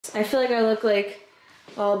I feel like I look like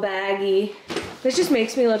all baggy. This just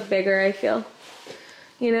makes me look bigger, I feel.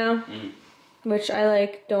 You know? Which I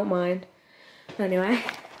like, don't mind. Anyway.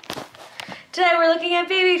 Today we're looking at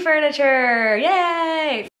baby furniture!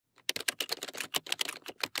 Yay!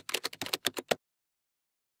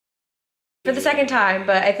 For the second time,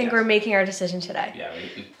 but I think we're making our decision today. Yeah,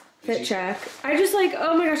 Fit check. I just like,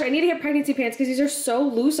 oh my gosh, I need to get pregnancy pants because these are so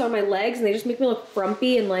loose on my legs and they just make me look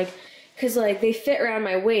frumpy and like, cause like they fit around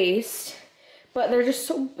my waist, but they're just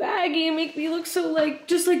so baggy and make me look so like,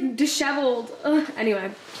 just like disheveled.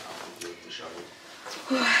 Anyway.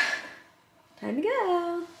 Time to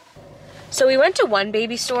go. So we went to one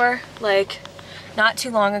baby store like not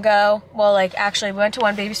too long ago. Well, like actually we went to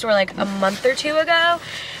one baby store like a month or two ago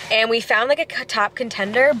and we found like a top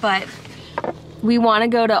contender, but we want to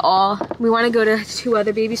go to two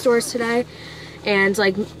other baby stores today and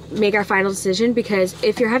like make our final decision, because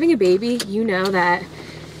if you're having a baby, you know that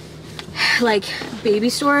like baby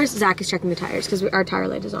stores, Zach is checking the tires because our tire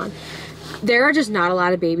light is on. There are just not a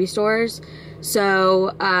lot of baby stores.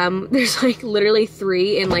 So there's like literally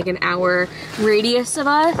 3 in like an hour radius of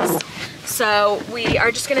us. So we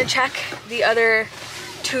are just gonna check the other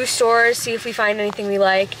 2 stores, see if we find anything we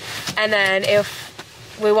like. And then if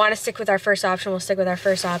we want to stick with our first option, we'll stick with our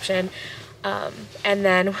first option. And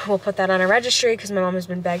then we'll put that on a registry because my mom has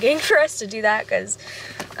been begging for us to do that because,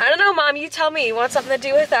 I don't know, Mom, you tell me. You want something to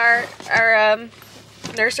do with our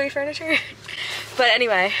nursery furniture? But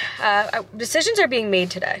anyway, decisions are being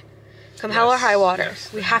made today. Come hell or high water.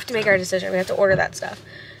 We have to make our decision. We have to order that stuff.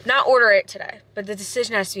 Not order it today, but the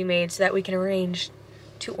decision has to be made so that we can arrange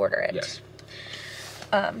to order it. Yes.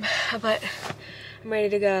 But I'm ready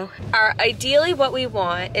to go. Ideally what we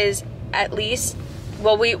want is at least,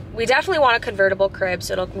 well, we definitely want a convertible crib,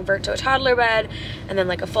 so it'll convert to a toddler bed and then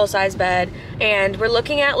like a full-size bed. And we're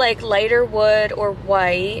looking at like lighter wood or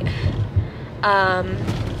white.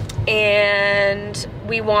 And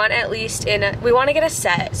we want at least we want to get a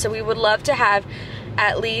set, so we would love to have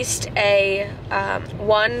at least a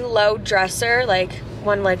one low dresser, like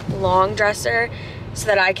one like long dresser, so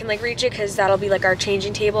that I can like reach it, because that'll be like our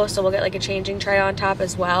changing table, so we'll get like a changing tray on top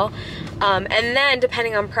as well. And then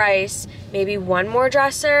depending on price, maybe one more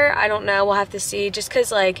dresser. I don't know, we'll have to see, just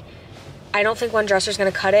because like I don't think one dresser is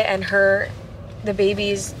gonna cut it, and the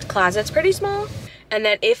baby's closet's pretty small. And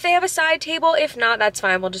then if they have a side table, if not, that's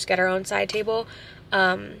fine, we'll just get our own side table.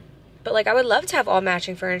 But like I would love to have all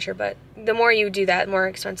matching furniture, but the more you do that, the more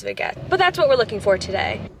expensive it gets. But that's what we're looking for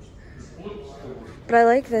today. But I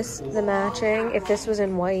like the matching, if this was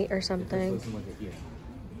in white or something.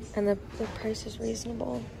 And the price is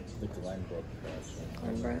reasonable.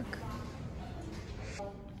 Glenbrook.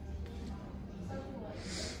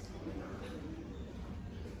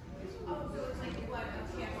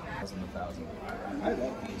 I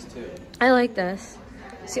like these too. I like this.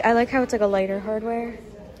 See, I like how it's like a lighter hardware.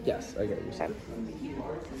 Yes, I get what you're saying.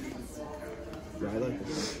 Yeah, I like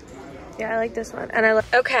this one. Yeah, I like this one. And I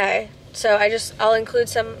like, okay, so I'll include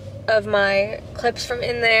some of my clips from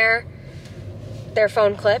in there. They're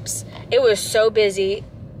phone clips. It was so busy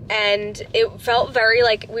and it felt very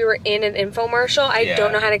like we were in an infomercial. I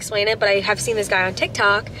don't know how to explain it, but I have seen this guy on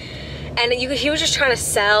TikTok and he was just trying to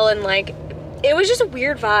sell, and like, it was just a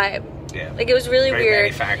weird vibe. Yeah. Like it was really very weird.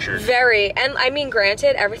 Manufactured. Very. And I mean,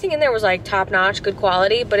 granted, everything in there was like top notch, good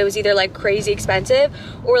quality, but it was either like crazy expensive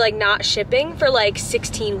or like not shipping for like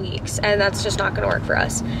 16 weeks. And that's just not gonna work for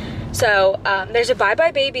us. So there's a Bye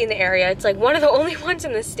Bye Baby in the area. It's like one of the only ones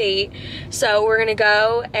in the state. So we're gonna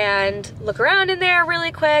go and look around in there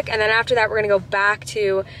really quick. And then after that, we're gonna go back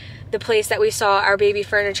to the place that we saw our baby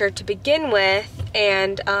furniture to begin with.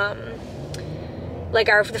 And like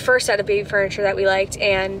the first set of baby furniture that we liked,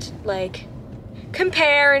 and like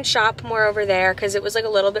compare and shop more over there because it was like a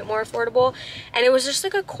little bit more affordable, and it was just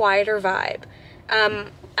like a quieter vibe.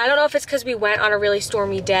 I don't know if it's because we went on a really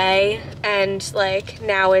stormy day and like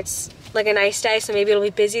now it's like a nice day, so maybe it'll be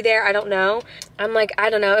busy there. I don't know. I'm like, I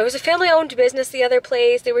don't know. It was a family-owned business, the other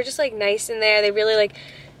place. They were just like nice in there. They really like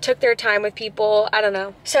took their time with people. I don't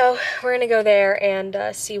know. So we're gonna go there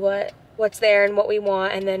and see what's there and what we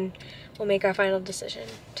want, and then we'll make our final decision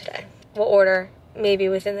today. We'll order maybe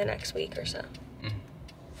within the next week or so.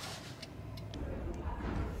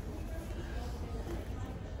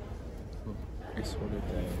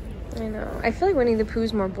 I know. I feel like Winnie the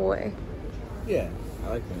Pooh's more boy. Yeah, I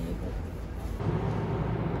like Winnie the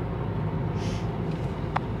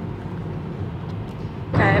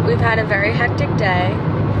Pooh. Okay, we've had a very hectic day,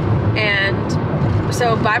 and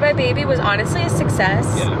so Bye Bye Baby was honestly a success.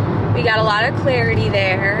 Yeah. We got a lot of clarity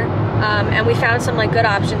there, and we found some like good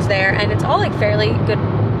options there, and it's all like fairly good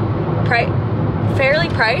fairly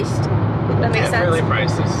priced. That makes sense. Fairly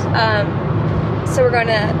priced. So we're going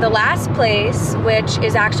to the last place, which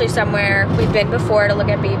is actually somewhere we've been before to look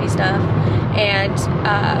at baby stuff. And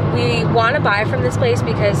we want to buy from this place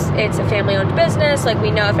because it's a family-owned business. Like,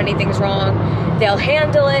 we know if anything's wrong, they'll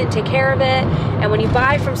handle it and take care of it. And when you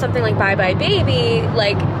buy from something like Buy Buy Baby,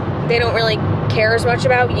 like, they don't really care as much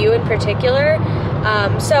about you in particular.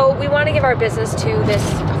 So we want to give our business to this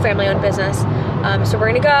family-owned business. So we're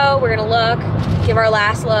going to go, we're going to look, give our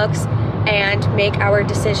last looks, and make our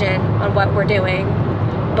decision on what we're doing.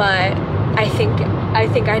 But I think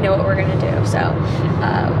I know what we're going to do. So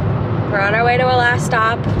we're on our way to our last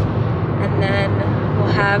stop, and then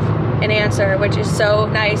we'll have an answer, which is so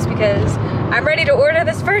nice because I'm ready to order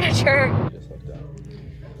this furniture.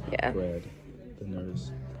 Yeah. Bread.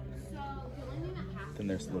 The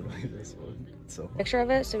nurse looked like this one. So Picture of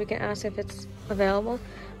it so we can ask if it's available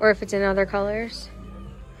or if it's in other colors.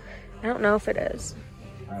 I don't know if it is.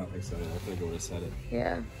 I don't think so. I think it would have said it.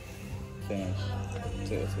 Yeah. Finish.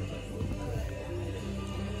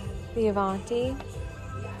 The Avanti.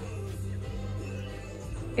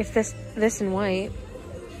 If this in white.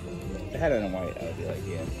 If it had it in white, I would be like,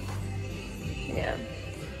 yeah. Yeah.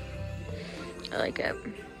 I like it.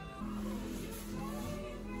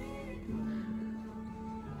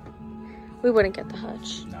 We wouldn't get the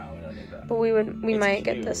hutch. No, we don't need that. But we might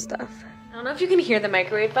get this stuff. I don't know if you can hear the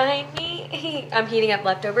microwave behind me. I'm heating up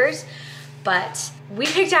leftovers. But we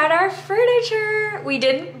picked out our furniture. We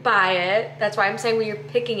didn't buy it. That's why I'm saying we are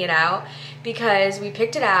picking it out, because we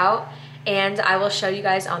picked it out, and I will show you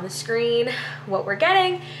guys on the screen what we're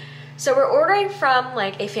getting. So we're ordering from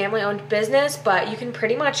like a family-owned business, but you can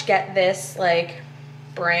pretty much get this like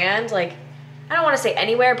brand, like, I don't want to say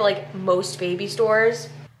anywhere, but like most baby stores.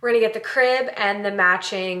 We're gonna get the crib and the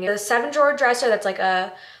matching, the 7-drawer dresser that's like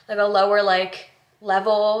a lower like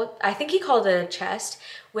level, I think he called it a chest,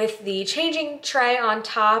 with the changing tray on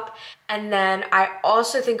top. And then I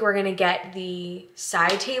also think we're gonna get the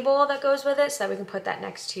side table that goes with it so that we can put that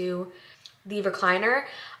next to the recliner.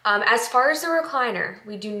 As far as the recliner,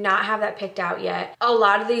 we do not have that picked out yet. A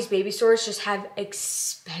lot of these baby stores just have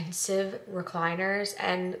expensive recliners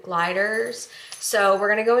and gliders. So we're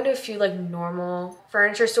gonna go into a few like normal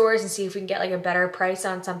furniture stores and see if we can get like a better price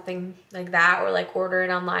on something like that, or like order it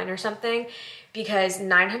online or something, because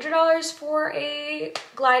 $900 for a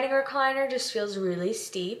gliding recliner just feels really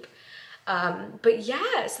steep. But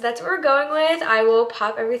yeah, so that's what we're going with. I will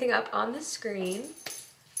pop everything up on the screen.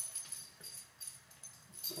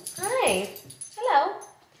 Hi, hello.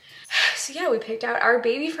 So yeah, we picked out our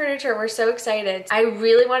baby furniture. We're so excited. I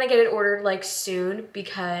really want to get it ordered like soon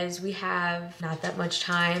because we have not that much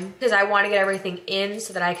time, because I want to get everything in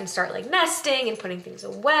so that I can start like nesting and putting things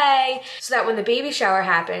away, so that when the baby shower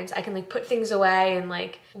happens, I can like put things away and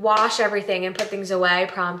like wash everything and put things away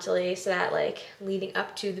promptly, so that like leading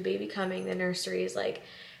up to the baby coming, the nursery is like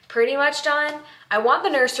pretty much done. I want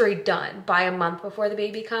the nursery done by a month before the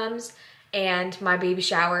baby comes. And my baby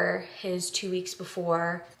shower is 2 weeks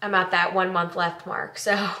before. I'm at that 1 month left mark.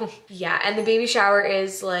 So yeah, and the baby shower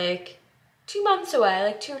is like 2 months away,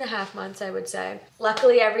 like 2.5 months, I would say.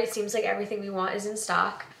 Luckily, it seems like everything we want is in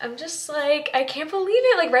stock. I'm just like, I can't believe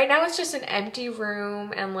it. Like right now it's just an empty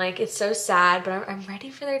room and like, it's so sad, but I'm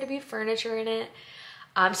ready for there to be furniture in it.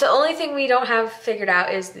 So the only thing we don't have figured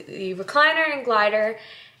out is the recliner and glider.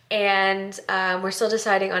 And we're still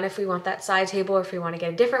deciding on if we want that side table or if we want to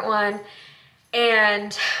get a different one,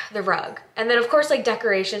 and the rug. And then of course like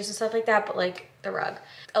decorations and stuff like that, but like the rug.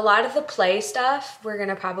 A lot of the play stuff we're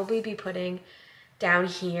gonna probably be putting down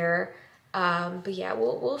here. But yeah,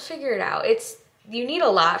 we'll figure it out. You need a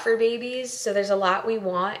lot for babies, so there's a lot we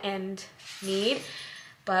want and need,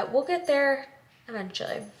 but we'll get there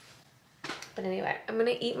eventually. But anyway, I'm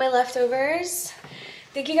gonna eat my leftovers.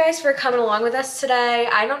 Thank you guys for coming along with us today.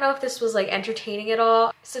 I don't know if this was like entertaining at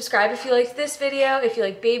all. Subscribe if you liked this video, if you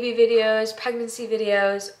like baby videos, pregnancy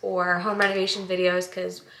videos, or home renovation videos,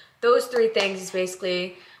 because those 3 things is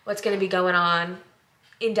basically what's gonna be going on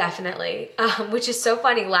indefinitely, which is so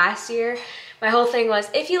funny. Last year, my whole thing was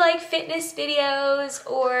if you like fitness videos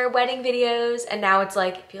or wedding videos, and now it's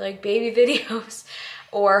like if you like baby videos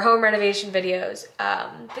or home renovation videos.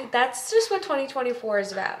 But that's just what 2024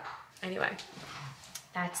 is about. Anyway.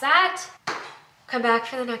 That's that. Come back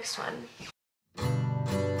for the next one.